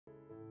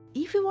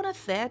If you want to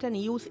set and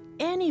use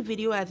any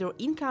video as your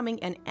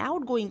incoming and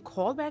outgoing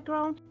call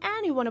background,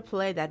 and you want to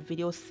play that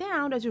video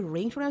sound as your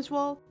ringtone as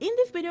well, in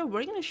this video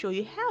we're going to show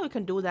you how you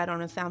can do that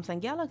on a Samsung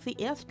Galaxy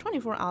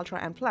S24 Ultra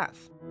and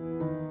Plus.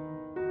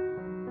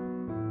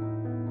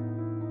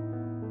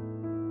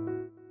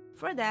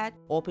 For that,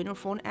 open your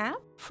phone app.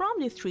 From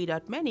this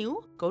three-dot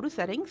menu, go to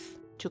Settings,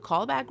 to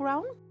Call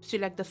Background,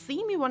 select the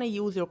theme you want to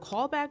use your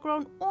call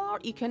background, or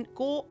you can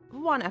go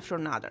one after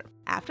another.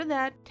 After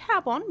that,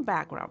 tap on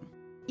Background.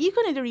 You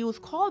can either use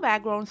call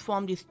backgrounds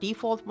from these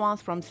default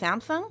ones from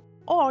Samsung,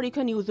 or you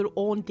can use your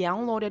own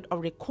downloaded or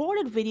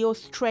recorded video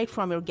straight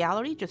from your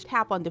gallery. Just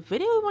tap on the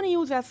video you want to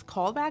use as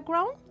call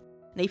background.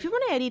 Now if you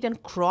want to edit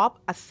and crop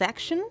a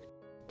section,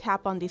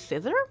 tap on the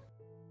scissor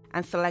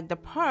and select the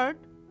part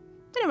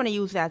that you want to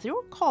use as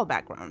your call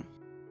background.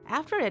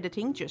 After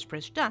editing, just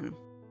press Done.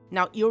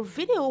 Now your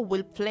video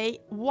will play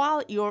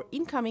while your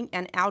incoming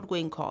and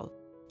outgoing call.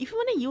 If you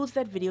want to use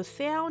that video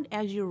sound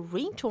as your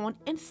ringtone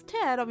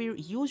instead of your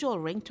usual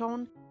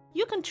ringtone,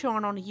 you can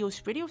turn on Use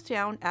Video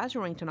Sound as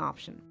your ringtone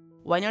option.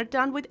 When you're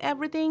done with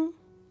everything,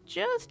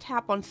 just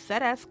tap on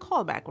Set as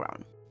Call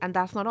Background. And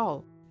that's not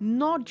all.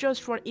 Not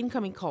just for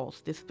incoming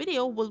calls, this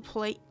video will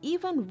play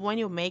even when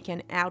you make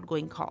an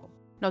outgoing call.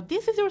 Now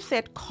this is your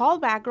set call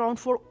background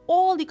for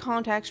all the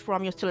contacts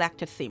from your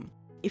selected SIM.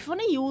 If you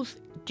want to use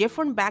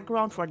different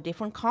background for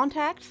different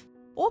contacts,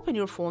 open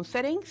your phone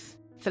settings,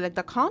 select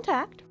the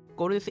contact,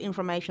 go to this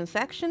information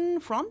section,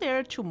 from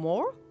there to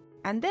more,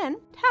 and then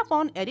tap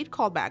on Edit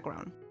Call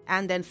Background.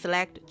 And then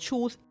select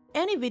Choose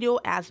any video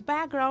as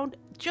background,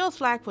 just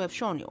like we have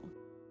shown you,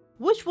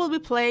 which will be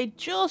played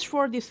just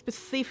for this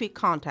specific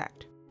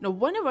contact. Now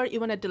whenever you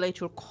want to delete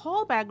your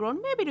call background,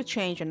 maybe to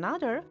change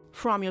another,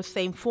 from your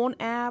same phone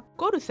app,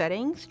 go to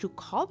Settings, to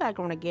Call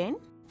Background again,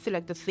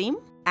 select the SIM,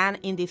 and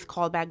in this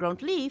call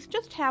background list,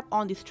 just tap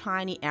on this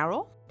tiny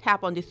arrow,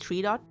 tap on this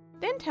three dot,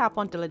 then tap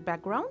on Delete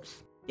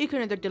Backgrounds. You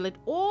can either delete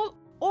all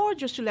or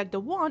just select the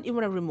one you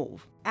want to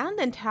remove, and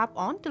then tap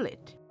on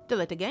Delete.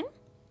 Delete again,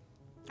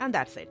 and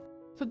that's it.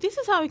 So this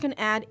is how you can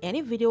add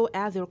any video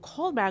as your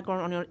call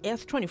background on your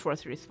S24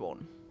 series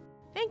phone.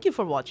 Thank you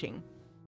for watching.